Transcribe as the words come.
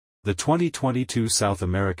The 2022 South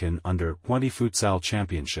American Under-20 Futsal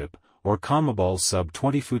Championship, or CONMEBOL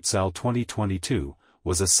Sub-20 Futsal 2022,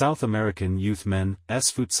 was a South American youth men's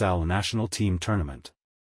futsal national team tournament.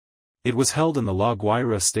 It was held in the La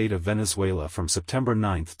Guaira state of Venezuela from September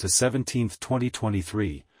 9 to 17,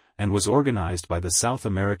 2023, and was organized by the South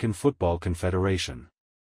American Football Confederation.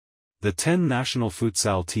 The 10 national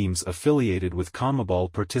futsal teams affiliated with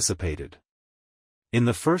CONMEBOL participated. In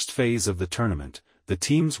the first phase of the tournament, the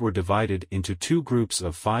teams were divided into 2 groups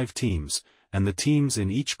of 5 teams, and the teams in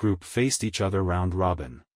each group faced each other round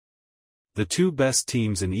robin. The 2 best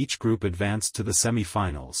teams in each group advanced to the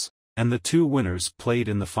semi-finals, and the 2 winners played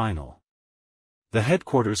in the final. The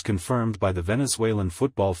headquarters confirmed by the Venezuelan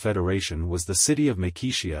Football Federation was the city of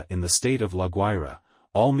Maiquetía in the state of La Guaira.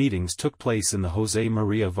 All meetings took place in the José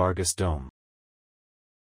María Vargas Dome.